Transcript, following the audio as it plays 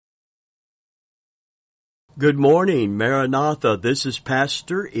Good morning, Maranatha. This is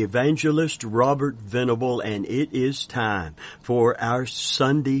Pastor Evangelist Robert Venable, and it is time for our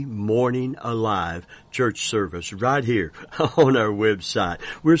Sunday Morning Alive church service right here on our website.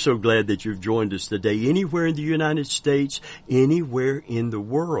 We're so glad that you've joined us today, anywhere in the United States, anywhere in the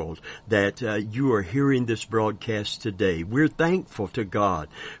world that you are hearing this broadcast today. We're thankful to God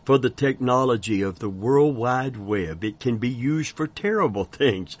for the technology of the World Wide Web. It can be used for terrible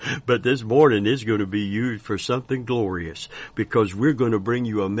things, but this morning it's going to be used for something glorious, because we're going to bring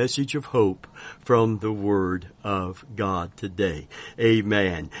you a message of hope from the Word of God today.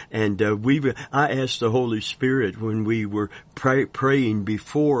 Amen. And I asked the Holy Spirit when we were praying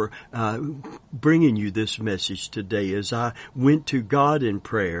before bringing you this message today, as I went to God in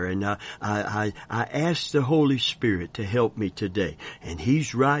prayer, and I asked the Holy Spirit to help me today. And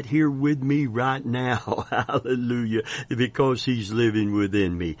He's right here with me right now. Hallelujah. Because He's living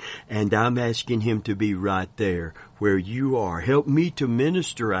within me. And I'm asking Him to be right there where you are. Help me to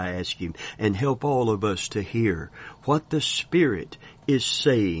minister, I ask Him, and help all of us to hear what the Spirit is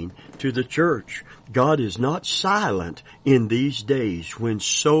saying to the church. God is not silent in these days when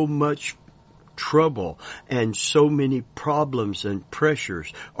so much trouble and so many problems and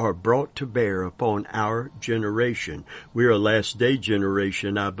pressures are brought to bear upon our generation. We're a last day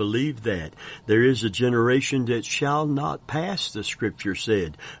generation, I believe that. There is a generation that shall not pass, the Scripture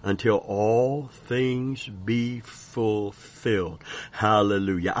said, until all things be fulfilled.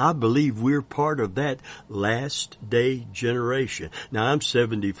 Hallelujah. I believe we're part of that last day generation. Now, I'm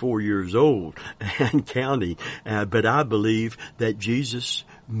 74 years old and counting, but I believe that Jesus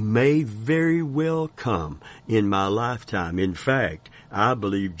may very well come in my lifetime. In fact, I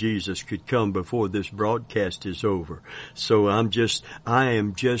believe Jesus could come before this broadcast is over. So I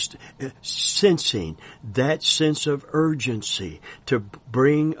am just sensing that sense of urgency to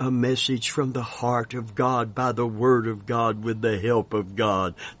bring a message from the heart of God by the Word of God with the help of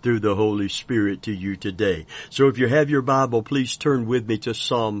God through the Holy Spirit to you today. So if you have your Bible, please turn with me to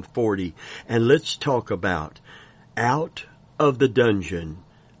Psalm 40, and let's talk about out of the dungeon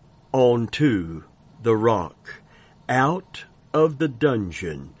onto the rock. Out of the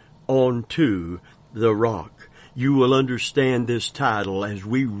dungeon onto the rock. You will understand this title as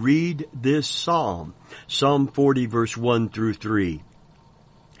we read this psalm. Psalm 40 verse 1 through 3.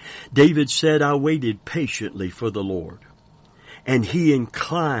 David said, I waited patiently for the Lord, and He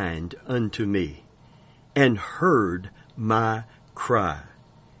inclined unto me, and heard my cry.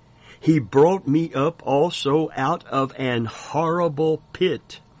 He brought me up also out of an horrible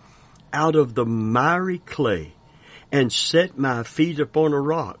pit, out of the miry clay, and set my feet upon a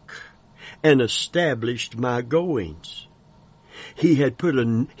rock, and established my goings. He hath put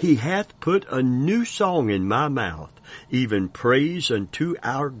a new song in my mouth, even praise unto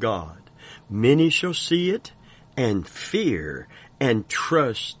our God. Many shall see it, and fear, and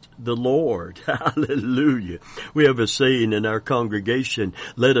trust the Lord. Hallelujah. We have a saying in our congregation,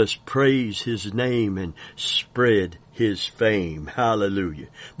 let us praise His name and spread His fame. Hallelujah.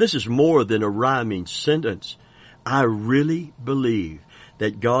 This is more than a rhyming sentence. I really believe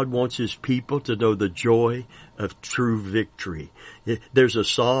that God wants His people to know the joy of true victory. There's a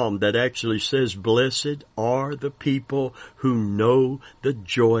psalm that actually says, blessed are the people who know the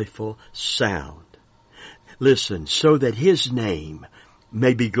joyful sound. Listen, so that His name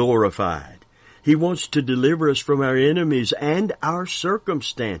may be glorified. He wants to deliver us from our enemies and our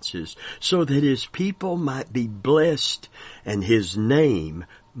circumstances so that His people might be blessed and His name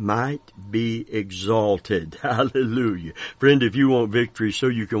might be exalted. Hallelujah. Friend, if you want victory so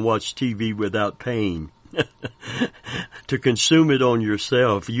you can watch TV without pain, to consume it on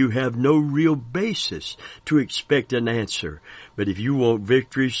yourself, you have no real basis to expect an answer. But if you want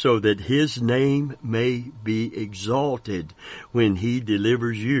victory so that His name may be exalted when He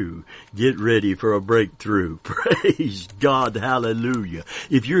delivers you, get ready for a breakthrough. Praise God. Hallelujah.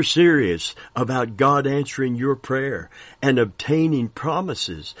 If you're serious about God answering your prayer and obtaining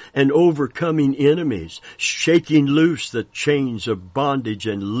promises and overcoming enemies, shaking loose the chains of bondage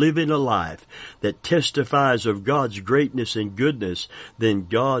and living a life that testifies of God's greatness and goodness, then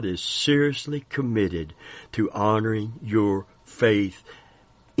God is seriously committed to honoring your faith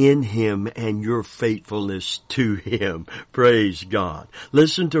in Him and your faithfulness to Him. Praise God.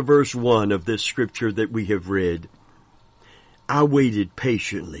 Listen to verse 1 of this scripture that we have read. I waited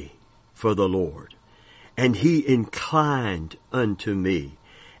patiently for the Lord, and He inclined unto me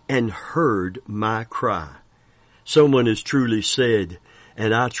and heard my cry. Someone has truly said,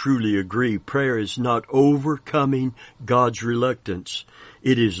 and I truly agree, prayer is not overcoming God's reluctance.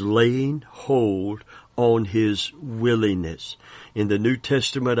 It is laying hold on His willingness. In the New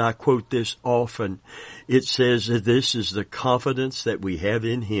Testament, I quote this often. It says that this is the confidence that we have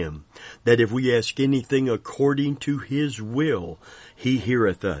in Him, that if we ask anything according to His will, He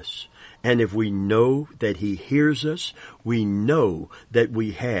heareth us. And if we know that He hears us, we know that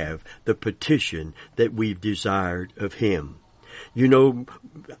we have the petition that we've desired of Him. You know,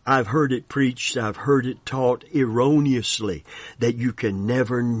 I've heard it preached, I've heard it taught erroneously that you can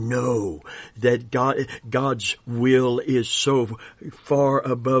never know that God's will is so far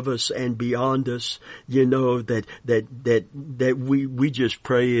above us and beyond us, you know, that we just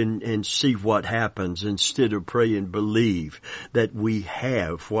pray and see what happens instead of pray and believe that we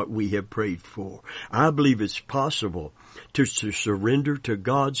have what we have prayed for. I believe it's possible to surrender to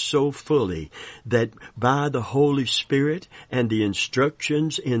God so fully that by the Holy Spirit and the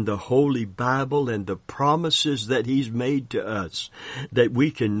instructions in the Holy Bible and the promises that He's made to us, that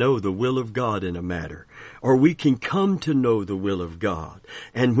we can know the will of God in a matter, or we can come to know the will of God.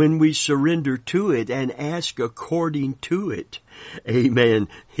 And when we surrender to it and ask according to it, amen,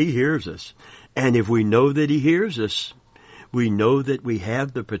 He hears us. And if we know that He hears us, we know that we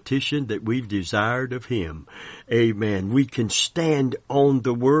have the petition that we've desired of Him. Amen. We can stand on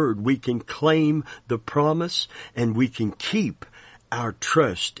the Word. We can claim the promise, and we can keep our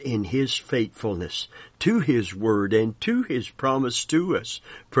trust in His faithfulness to His Word and to His promise to us.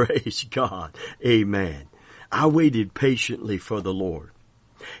 Praise God. Amen. I waited patiently for the Lord.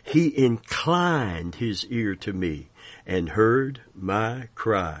 He inclined His ear to me and heard my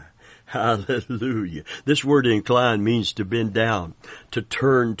cry. Hallelujah. This word incline means to bend down, to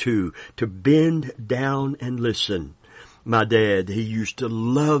turn to bend down and listen. My dad, he used to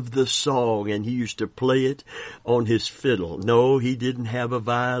love the song, and he used to play it on his fiddle. No, he didn't have a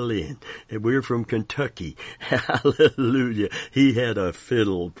violin. And we're from Kentucky. Hallelujah. He had a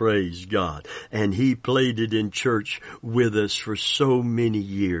fiddle, praise God. And he played it in church with us for so many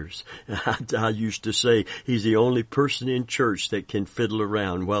years. I used to say he's the only person in church that can fiddle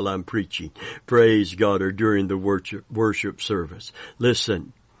around while I'm preaching. Praise God, or during the worship service.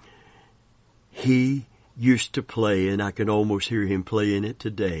 Listen, he used to play, and I can almost hear him playing it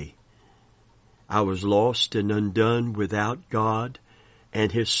today. I was lost and undone without God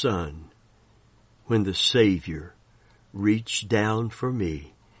and His Son when the Savior reached down for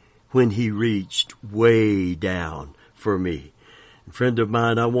me, when He reached way down for me. And friend of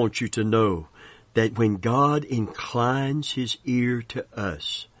mine, I want you to know that when God inclines His ear to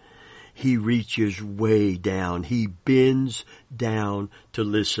us, He reaches way down. He bends down to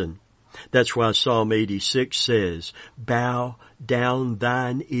listen. That's why Psalm 86 says, "Bow down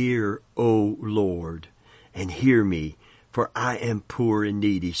thine ear, O Lord, and hear me, for I am poor and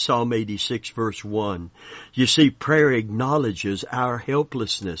needy." Psalm 86 verse 1. You see, prayer acknowledges our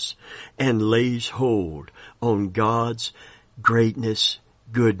helplessness and lays hold on God's greatness,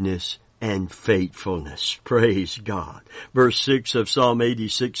 goodness, and faithfulness. Praise God. Verse 6 of Psalm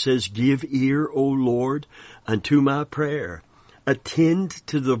 86 says, "Give ear, O Lord, unto my prayer. Attend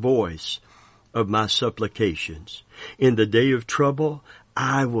to the voice of my supplications. In the day of trouble,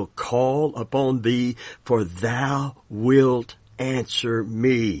 I will call upon thee, for thou wilt answer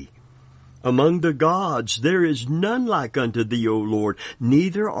me. Among the gods there is none like unto thee, O Lord,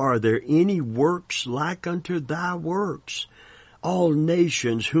 neither are there any works like unto thy works. All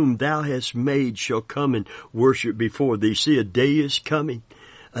nations whom thou hast made shall come and worship before thee." See, a day is coming.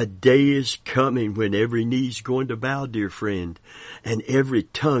 A day is coming when every knee's going to bow, dear friend, and every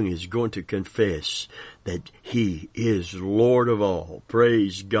tongue is going to confess that He is Lord of all.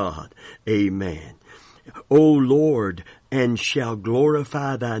 Praise God. Amen. O Lord, and shall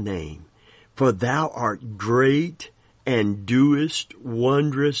glorify thy name, for thou art great and doest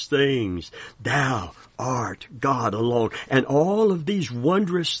wondrous things. Thou art God alone. And all of these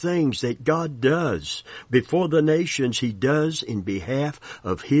wondrous things that God does before the nations, He does in behalf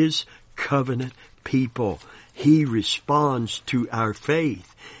of His covenant people. He responds to our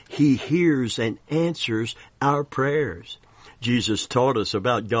faith. He hears and answers our prayers. Jesus taught us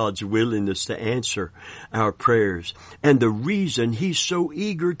about God's willingness to answer our prayers and the reason He's so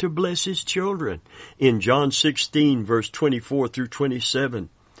eager to bless His children. In John 16, verse 24 through 27,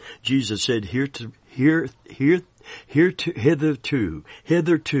 Jesus said, hitherto, you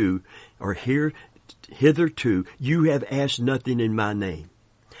have asked nothing in my name.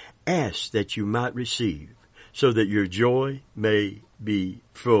 Ask that you might receive, so that your joy may be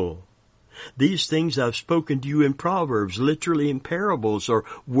full. These things I've spoken to you in Proverbs, literally in parables or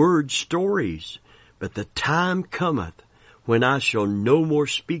word stories. But the time cometh when I shall no more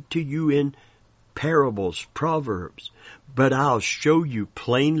speak to you in parables, proverbs, but I'll show you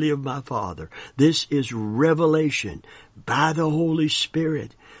plainly of my Father. This is revelation by the Holy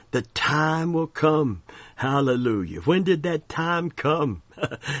Spirit. The time will come. Hallelujah. When did that time come?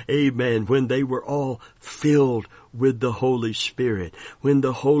 Amen. When they were all filled with the Holy Spirit. When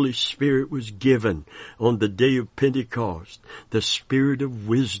the Holy Spirit was given on the day of Pentecost. The Spirit of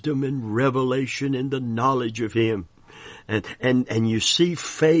wisdom and revelation and the knowledge of Him. And you see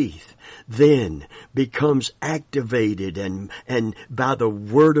faith then becomes activated and by the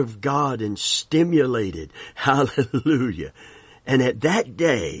Word of God and stimulated. Hallelujah. And at that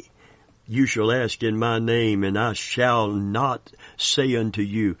day, you shall ask in my name, and I shall not say unto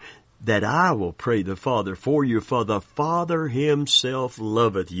you that I will pray the Father for you, for the Father Himself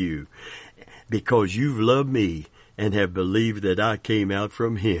loveth you, because you've loved me and have believed that I came out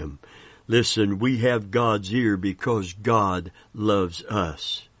from Him. Listen, we have God's ear because God loves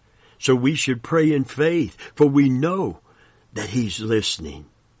us. So we should pray in faith, for we know that He's listening.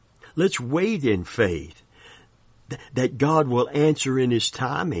 Let's wait in faith that God will answer in His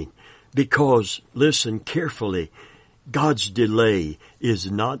timing. Because, listen carefully, God's delay is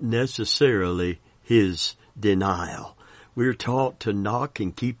not necessarily His denial. We're taught to knock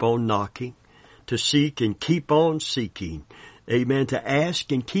and keep on knocking, to seek and keep on seeking. Amen. To ask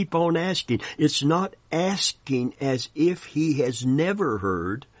and keep on asking. It's not asking as if He has never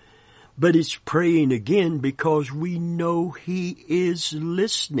heard, but it's praying again because we know He is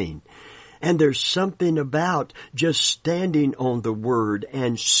listening. And there's something about just standing on the Word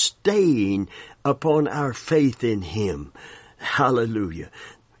and staying upon our faith in Him. Hallelujah.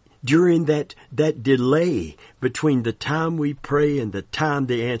 During that delay between the time we pray and the time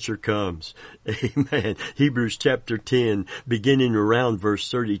the answer comes. Amen. Hebrews chapter 10, beginning around verse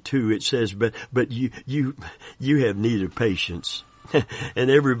 32, it says, but you have need of patience.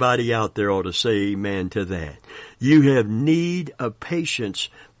 And everybody out there ought to say amen to that. You have need of patience,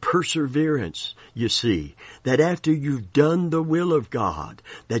 perseverance, you see, that after you've done the will of God,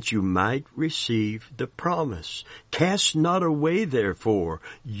 that you might receive the promise. Cast not away, therefore,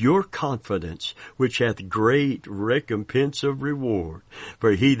 your confidence, which hath great recompense of reward.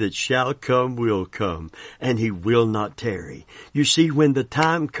 For he that shall come will come, and he will not tarry. You see, when the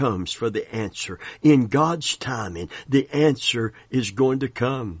time comes for the answer, in God's timing, the answer is going to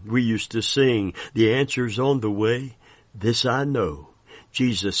come. We used to sing, the answer's on the way. This I know.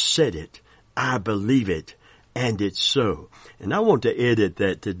 Jesus said it, I believe it, and it's so. And I want to edit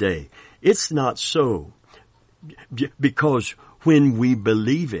that today. It's not so, because when we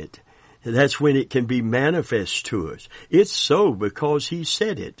believe it, that's when it can be manifest to us. It's so because He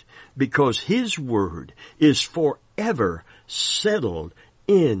said it, because His word is forever settled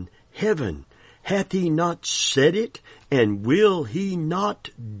in heaven. Hath He not said it, and will He not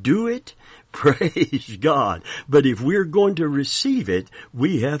do it? Praise God. But if we're going to receive it,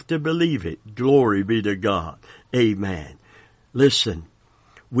 we have to believe it. Glory be to God. Amen. Listen,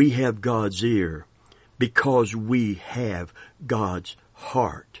 we have God's ear because we have God's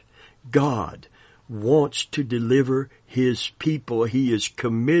heart. God wants to deliver His people. He is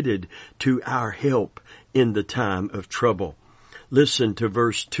committed to our help in the time of trouble. Listen to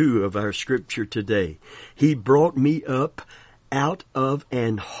verse 2 of our scripture today. He brought me up out of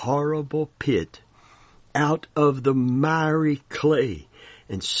an horrible pit, out of the miry clay,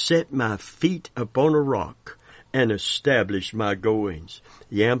 and set my feet upon a rock, and established my goings.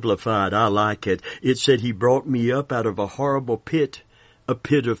 The Amplified, I like it. It said He brought me up out of a horrible pit, a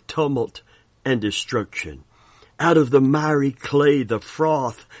pit of tumult and destruction. Out of the miry clay, the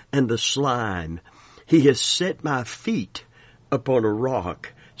froth and the slime, He has set my feet upon a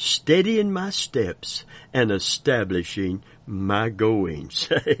rock, steadying my steps and establishing my goings.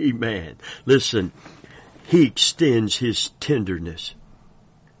 Amen. Listen, He extends His tenderness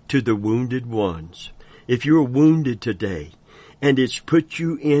to the wounded ones. If you're wounded today and it's put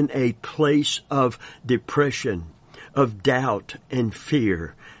you in a place of depression, of doubt and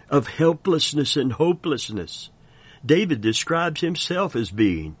fear, of helplessness and hopelessness, David describes himself as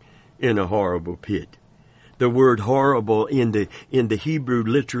being in a horrible pit. The word horrible in the Hebrew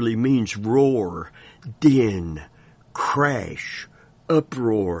literally means roar, din, crash,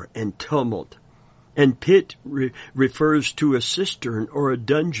 uproar, and tumult. And pit refers to a cistern or a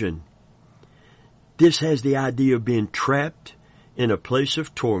dungeon. This has the idea of being trapped in a place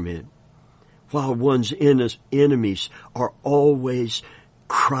of torment, while one's enemies are always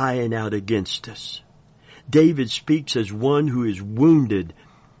crying out against us. David speaks as one who is wounded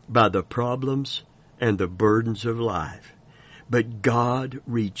by the problems and the burdens of life. But God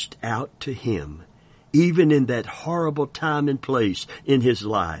reached out to him, even in that horrible time and place in his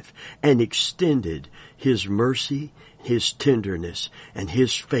life, and extended His mercy, His tenderness and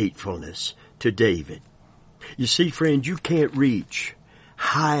His faithfulness to David. You see, friend, you can't reach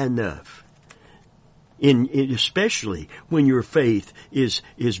high enough, especially when your faith is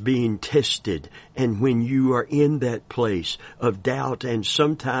being tested and when you are in that place of doubt and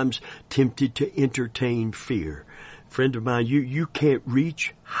sometimes tempted to entertain fear. Friend of mine, you can't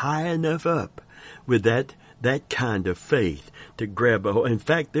reach high enough up with that kind of faith to grab a hold. In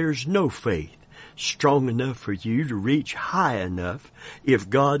fact, there's no faith strong enough for you to reach high enough if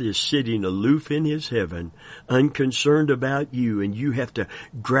God is sitting aloof in His heaven, unconcerned about you, and you have to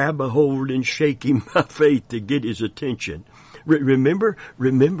grab a hold and shake Him by faith to get His attention. Remember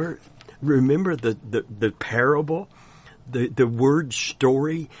the parable, the word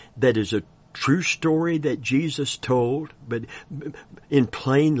story that is a true story that Jesus told, but in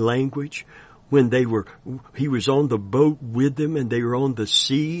plain language. When he was on the boat with them and they were on the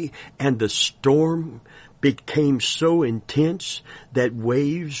sea, and the storm became so intense that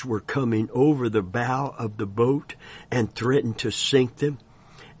waves were coming over the bow of the boat and threatened to sink them.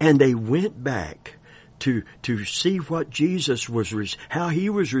 And they went back to see what Jesus how He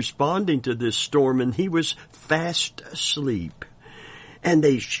was responding to this storm, and He was fast asleep. And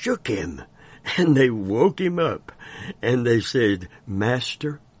they shook Him and they woke Him up and they said,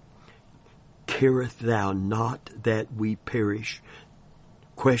 "Master, carest thou not that we perish?"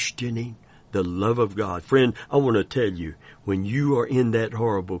 Questioning the love of God. Friend, I want to tell you, when you are in that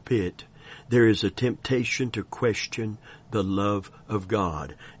horrible pit, there is a temptation to question the love of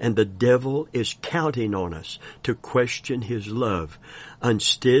God. And the devil is counting on us to question His love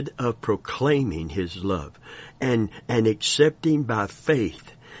instead of proclaiming His love and accepting by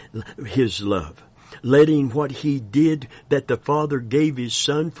faith His love. Letting what He did, that the Father gave His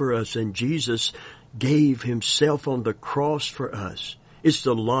Son for us, and Jesus gave Himself on the cross for us. It's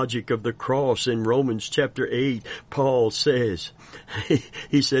the logic of the cross. In Romans chapter 8, Paul says,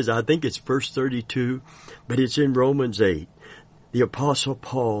 he says, I think it's verse 32, but it's in Romans 8. The Apostle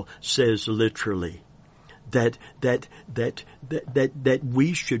Paul says literally that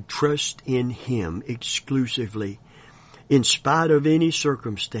we should trust in Him exclusively in spite of any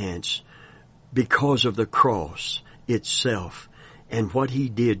circumstance, because of the cross itself and what He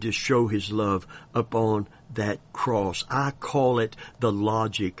did to show His love upon that cross. I call it the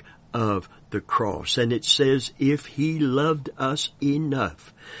logic of the cross. And it says, if He loved us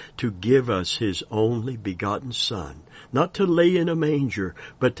enough to give us His only begotten Son, not to lay in a manger,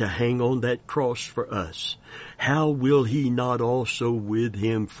 but to hang on that cross for us, how will He not also with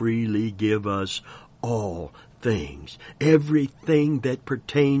Him freely give us all things? Everything that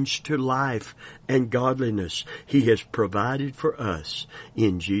pertains to life and godliness He has provided for us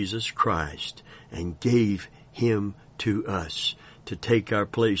in Jesus Christ, and gave Him to us to take our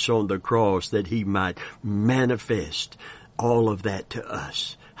place on the cross, that He might manifest all of that to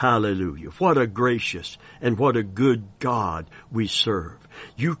us. Hallelujah. What a gracious and what a good God we serve.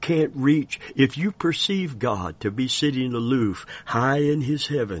 You can't reach, if you perceive God to be sitting aloof, high in His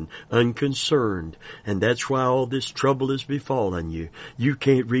heaven, unconcerned, and that's why all this trouble has befallen you. You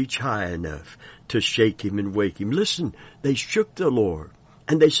can't reach high enough to shake Him and wake Him. Listen, they shook the Lord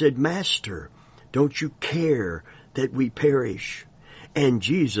and they said, "Master, don't you care that we perish?" And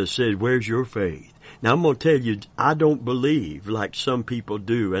Jesus said, "Where's your faith?" Now, I'm going to tell you, I don't believe like some people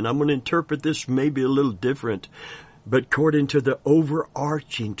do, and I'm going to interpret this maybe a little different, but according to the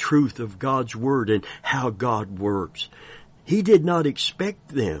overarching truth of God's Word and how God works. He did not expect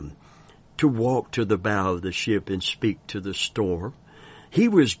them to walk to the bow of the ship and speak to the storm. He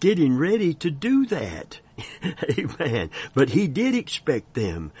was getting ready to do that. Amen. But He did expect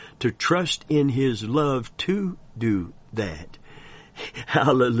them to trust in His love to do that.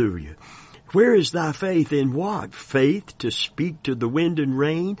 Hallelujah. Where is thy faith in what? Faith to speak to the wind and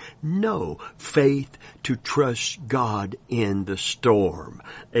rain? No. Faith to trust God in the storm.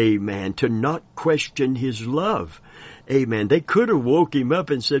 Amen. To not question His love. Amen. They could have woke Him up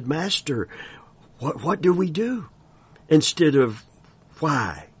and said, "Master, what do we do?" Instead of,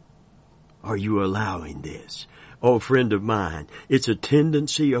 "Why are you allowing this?" Oh, friend of mine, it's a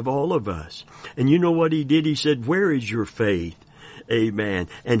tendency of all of us. And you know what He did? He said, "Where is your faith?" Amen.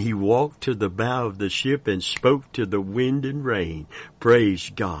 And He walked to the bow of the ship and spoke to the wind and rain.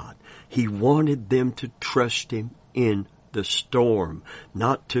 Praise God. He wanted them to trust Him in the storm,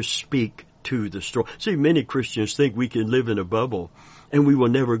 not to speak to the storm. See, many Christians think we can live in a bubble and we will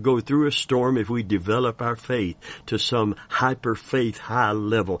never go through a storm if we develop our faith to some hyper faith high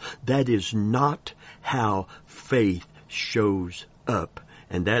level. That is not how faith shows up.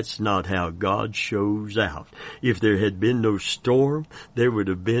 And that's not how God shows out. If there had been no storm, there would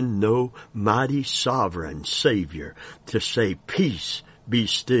have been no mighty sovereign Savior to say, peace, be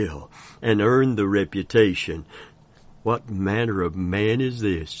still, and earn the reputation. What manner of man is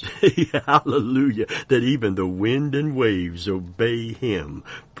this? Hallelujah. That even the wind and waves obey him.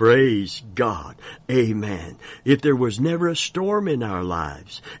 Praise God. Amen. If there was never a storm in our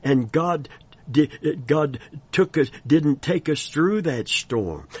lives and God didn't take us through that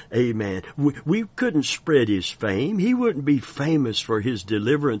storm. Amen. We couldn't spread his fame. He wouldn't be famous for his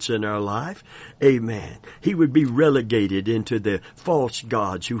deliverance in our life. Amen. He would be relegated into the false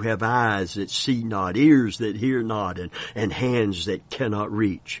gods who have eyes that see not, ears that hear not, and hands that cannot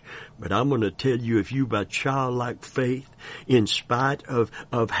reach. But I'm going to tell you, if you by childlike faith, in spite of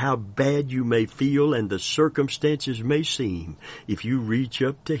how bad you may feel and the circumstances may seem, if you reach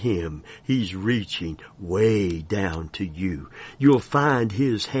up to him, he's reaching way down to you. You'll find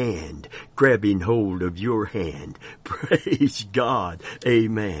his hand grabbing hold of your hand. Praise God.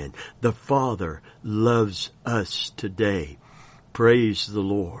 Amen. The Father loves us today. Praise the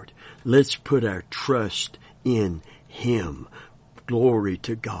Lord. Let's put our trust in him. Glory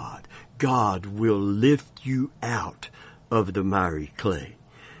to God. God will lift you out of the miry clay.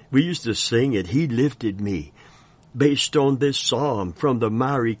 We used to sing it, he lifted me. Based on this psalm, from the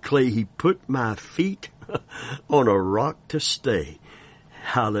miry clay, he put my feet on a rock to stay.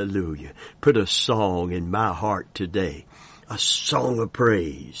 Hallelujah. Put a song in my heart today. A song of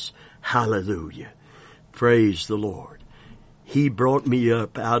praise. Hallelujah. Praise the Lord. He brought me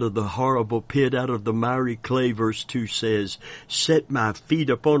up out of the horrible pit, out of the miry clay, verse 2 says, set my feet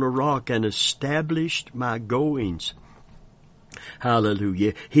upon a rock and established my goings.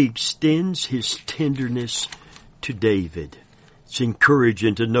 Hallelujah. He extends his tenderness to David. It's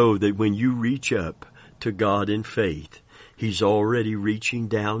encouraging to know that when you reach up to God in faith, he's already reaching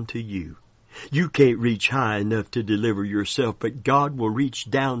down to you. You can't reach high enough to deliver yourself, but God will reach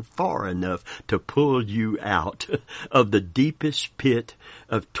down far enough to pull you out of the deepest pit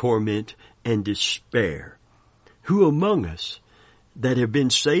of torment and despair. Who among us that have been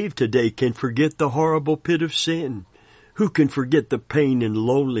saved today can forget the horrible pit of sin? Who can forget the pain and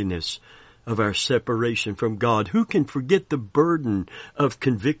loneliness of our separation from God? Who can forget the burden of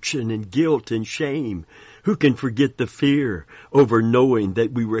conviction and guilt and shame? Who can forget the fear over knowing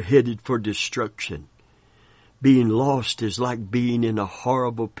that we were headed for destruction? Being lost is like being in a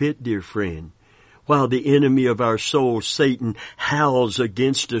horrible pit, dear friend. While the enemy of our soul, Satan, howls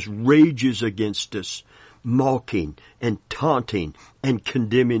against us, rages against us, mocking and taunting and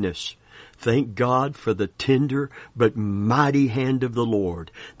condemning us. Thank God for the tender but mighty hand of the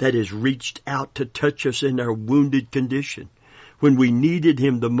Lord that has reached out to touch us in our wounded condition. When we needed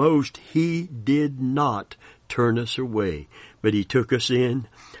him the most, he did not turn us away, but he took us in,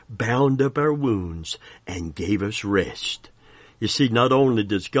 bound up our wounds, and gave us rest. You see, not only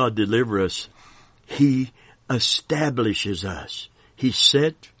does God deliver us, he establishes us. He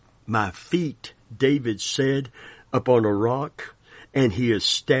set my feet, David said, upon a rock, and he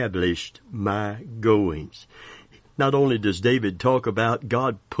established my goings. Not only does David talk about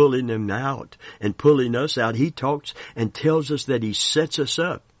God pulling him out and pulling us out, he talks and tells us that he sets us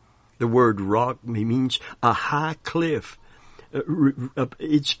up. The word rock means a high cliff.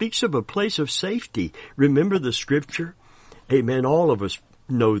 It speaks of a place of safety. Remember the scripture? Amen. All of us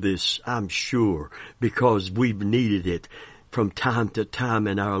know this, I'm sure, because we've needed it from time to time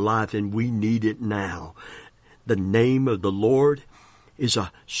in our life, and we need it now. The name of the Lord is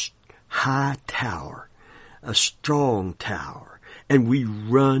a high tower, a strong tower, and we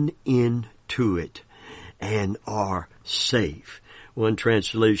run into it and are safe. One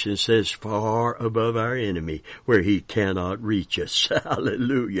translation says, far above our enemy, where he cannot reach us.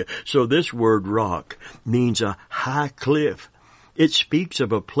 Hallelujah. So this word rock means a high cliff. It speaks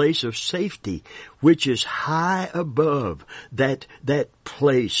of a place of safety, which is high above that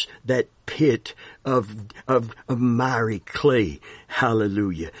place, that pit of miry clay.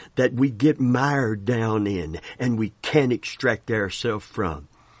 Hallelujah. That we get mired down in and we can't extract ourselves from.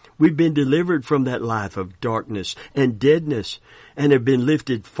 We've been delivered from that life of darkness and deadness and have been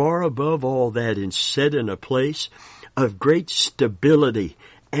lifted far above all that and set in a place of great stability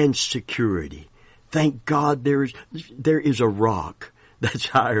and security. Thank God there is a rock that's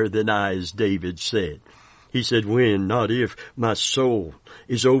higher than I, as David said. He said, when, not if, my soul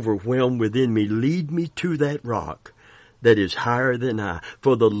is overwhelmed within me, lead me to that rock that is higher than I.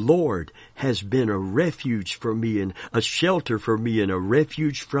 For the Lord has been a refuge for me and a shelter for me and a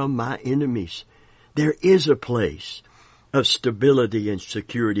refuge from my enemies. There is a place of stability and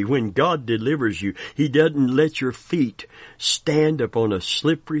security. When God delivers you, He doesn't let your feet stand upon a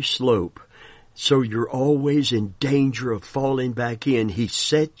slippery slope, so you're always in danger of falling back in. He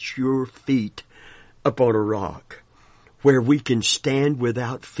sets your feet upon a rock where we can stand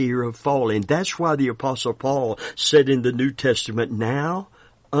without fear of falling. That's why the Apostle Paul said in the New Testament, now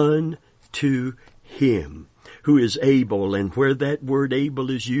unto Him who is able, and where that word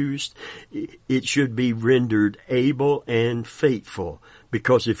able is used, it should be rendered able and faithful,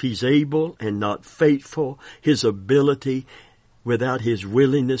 because if He's able and not faithful, His ability without His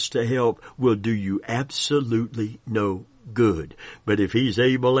willingness to help will do you absolutely no good. But if He's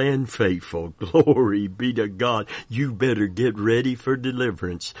able and faithful, glory be to God, you better get ready for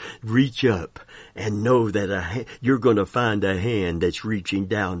deliverance. Reach up and know that you're going to find a hand that's reaching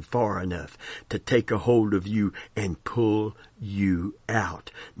down far enough to take a hold of you and pull you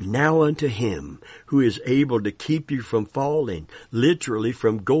out. Now unto Him who is able to keep you from falling, literally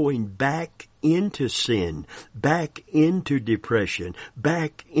from going back into sin, back into depression,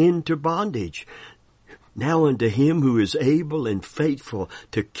 back into bondage. Now unto Him who is able and faithful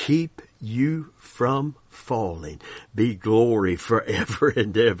to keep you from falling, be glory forever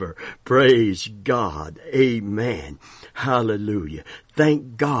and ever. Praise God. Amen. Hallelujah.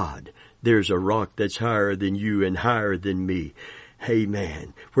 Thank God there's a rock that's higher than you and higher than me.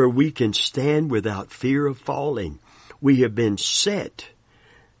 Amen. Where we can stand without fear of falling. We have been set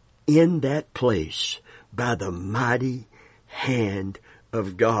in that place by the mighty hand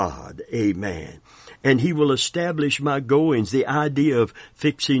of God. Amen. And He will establish my goings. The idea of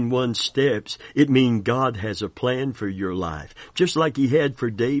fixing one's steps, it means God has a plan for your life. Just like He had for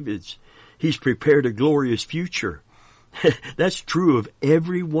David's. He's prepared a glorious future. That's true of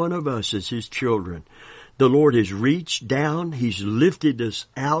every one of us as His children. The Lord has reached down. He's lifted us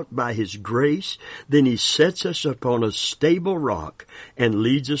out by His grace. Then He sets us upon a stable rock and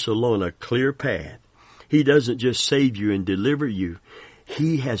leads us along a clear path. He doesn't just save you and deliver you.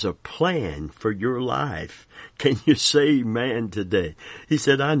 He has a plan for your life. Can you say amen today? He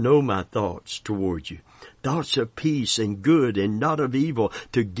said, I know my thoughts toward you. Thoughts of peace and good and not of evil,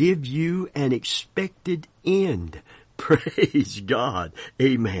 to give you an expected end. Praise God.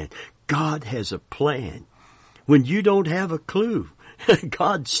 Amen. God has a plan. When you don't have a clue,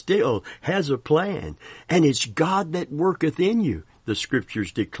 God still has a plan. And it's God that worketh in you, the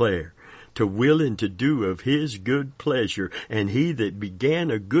Scriptures declare, to will and to do of His good pleasure. And He that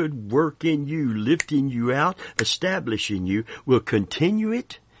began a good work in you, lifting you out, establishing you, will continue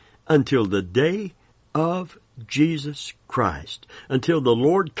it until the day of Jesus Christ. Until the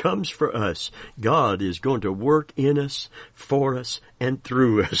Lord comes for us, God is going to work in us, for us, and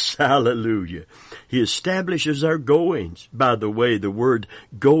through us. Hallelujah. He establishes our goings. By the way, the word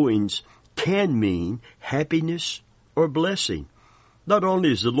goings can mean happiness or blessing. Not only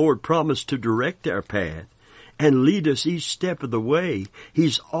has the Lord promised to direct our path and lead us each step of the way,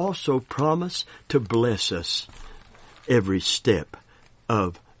 He's also promised to bless us every step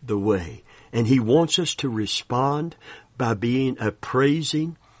of the way. And He wants us to respond by being a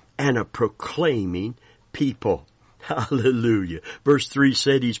praising and a proclaiming people. Hallelujah. Verse 3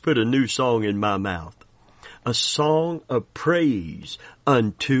 said He's put a new song in my mouth, a song of praise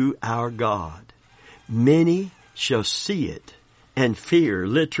unto our God. Many shall see it and fear,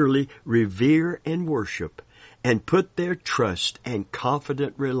 literally revere and worship, and put their trust and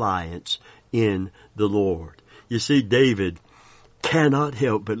confident reliance in the Lord. You see, David cannot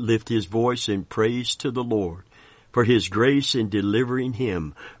help but lift his voice in praise to the Lord for His grace in delivering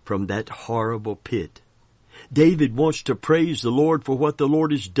him from that horrible pit. David wants to praise the Lord for what the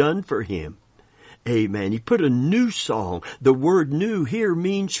Lord has done for him. Amen. He put a new song. The word new here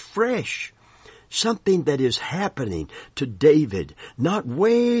means fresh. Something that is happening to David, not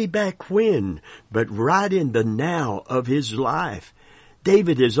way back when, but right in the now of his life.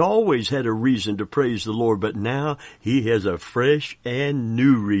 David has always had a reason to praise the Lord, but now he has a fresh and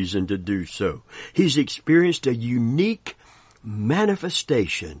new reason to do so. He's experienced a unique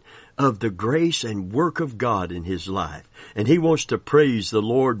manifestation of the grace and work of God in his life, and he wants to praise the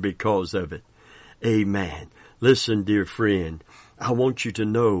Lord because of it. Amen. Listen, dear friend, I want you to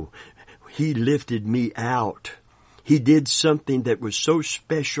know He lifted me out. He did something that was so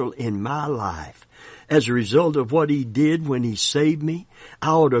special in my life. As a result of what He did when He saved me,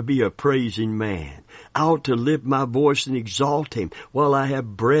 I ought to be a praising man. I ought to lift my voice and exalt Him while I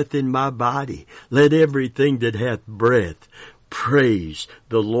have breath in my body. Let everything that hath breath praise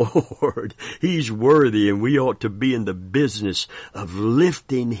the Lord. He's worthy, and we ought to be in the business of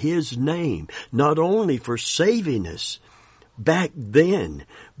lifting His name, not only for saving us, back then,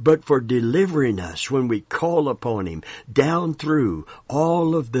 but for delivering us when we call upon Him down through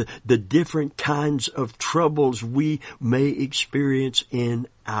all of the different kinds of troubles we may experience in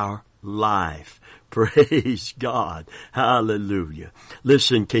our life. Praise God. Hallelujah.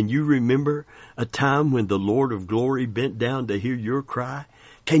 Listen, can you remember a time when the Lord of glory bent down to hear your cry?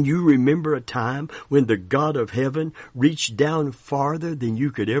 Can you remember a time when the God of heaven reached down farther than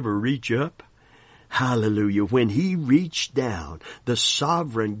you could ever reach up? Hallelujah. When He reached down, the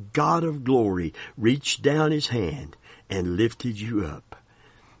sovereign God of glory reached down His hand and lifted you up.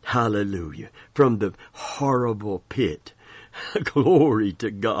 Hallelujah. From the horrible pit. Glory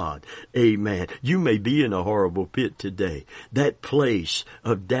to God. Amen. You may be in a horrible pit today. That place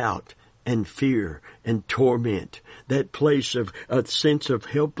of doubt and fear and torment. That place of a sense of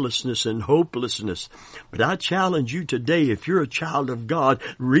helplessness and hopelessness. But I challenge you today, if you're a child of God,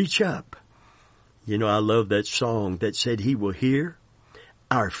 reach up. You know, I love that song that said He will hear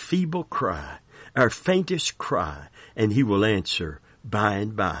our feeble cry, our faintest cry, and He will answer by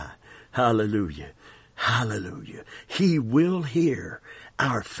and by. Hallelujah. Hallelujah. He will hear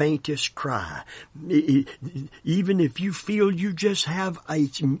our faintest cry. Even if you feel you just have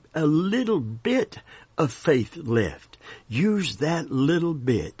a little bit of faith left, use that little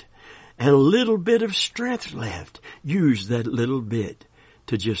bit. And a little bit of strength left, use that little bit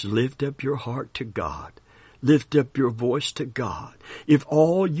to just lift up your heart to God. Lift up your voice to God. If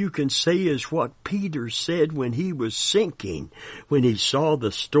all you can say is what Peter said when he was sinking, when he saw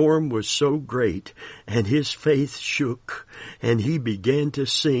the storm was so great and his faith shook and he began to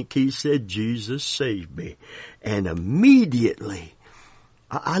sink, he said, Jesus, save me. And immediately,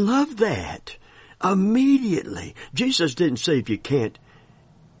 I love that. Immediately. Jesus didn't say if you can't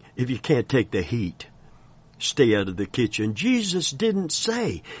take the heat, stay out of the kitchen. Jesus didn't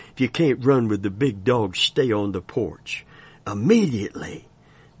say, if you can't run with the big dog, stay on the porch. Immediately,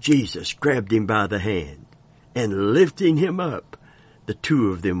 Jesus grabbed him by the hand and lifting him up, the two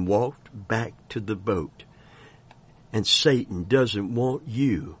of them walked back to the boat. And Satan doesn't want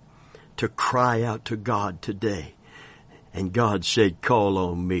you to cry out to God today. And God said, call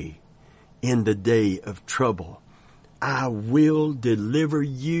on me in the day of trouble. I will deliver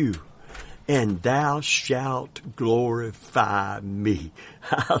you. And thou shalt glorify me.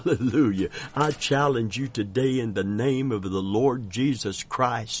 Hallelujah. I challenge you today in the name of the Lord Jesus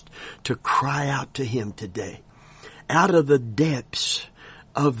Christ to cry out to Him today. Out of the depths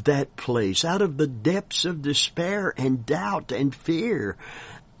of that place, out of the depths of despair and doubt and fear,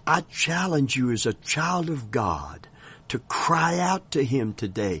 I challenge you as a child of God to cry out to Him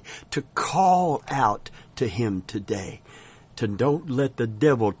today, to call out to Him today. To don't let the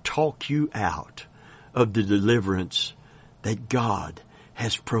devil talk you out of the deliverance that God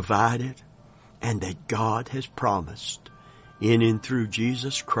has provided and that God has promised in and through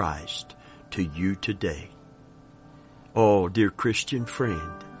Jesus Christ to you today. Oh, dear Christian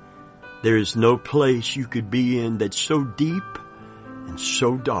friend, there is no place you could be in that's so deep and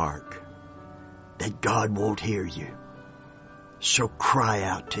so dark that God won't hear you. So cry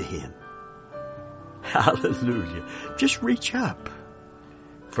out to Him. Hallelujah. Just reach up.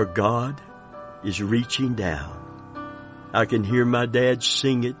 For God is reaching down. I can hear my dad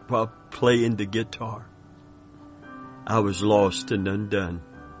sing it while playing the guitar. I was lost and undone,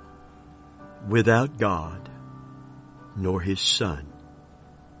 without God nor His Son.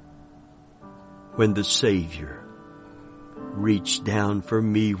 When the Savior reached down for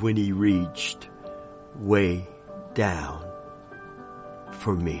me, when He reached way down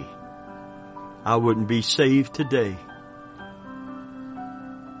for me. I wouldn't be saved today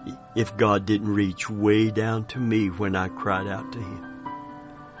if God didn't reach way down to me when I cried out to Him.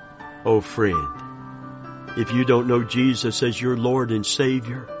 Oh, friend, if you don't know Jesus as your Lord and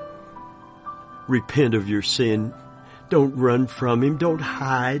Savior, repent of your sin. Don't run from Him. Don't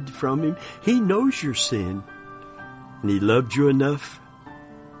hide from Him. He knows your sin, and He loved you enough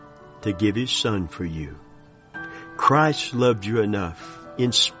to give His Son for you. Christ loved you enough,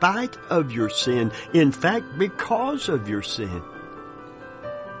 in spite of your sin, in fact, because of your sin,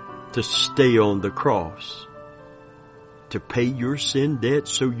 to stay on the cross, to pay your sin debt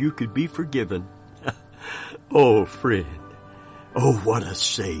so you could be forgiven. Oh, friend. Oh, what a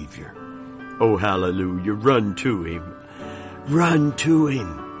Savior. Oh, hallelujah. Run to Him. Run to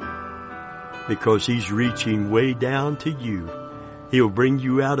Him. Because He's reaching way down to you. He'll bring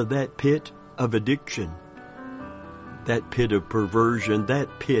you out of that pit of addiction, that pit of perversion,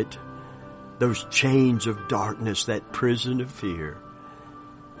 that pit, those chains of darkness, that prison of fear.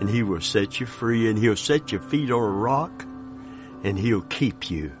 And He will set you free, and He'll set your feet on a rock, and He'll keep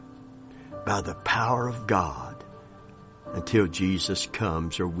you by the power of God until Jesus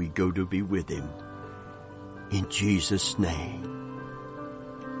comes or we go to be with Him. In Jesus' name.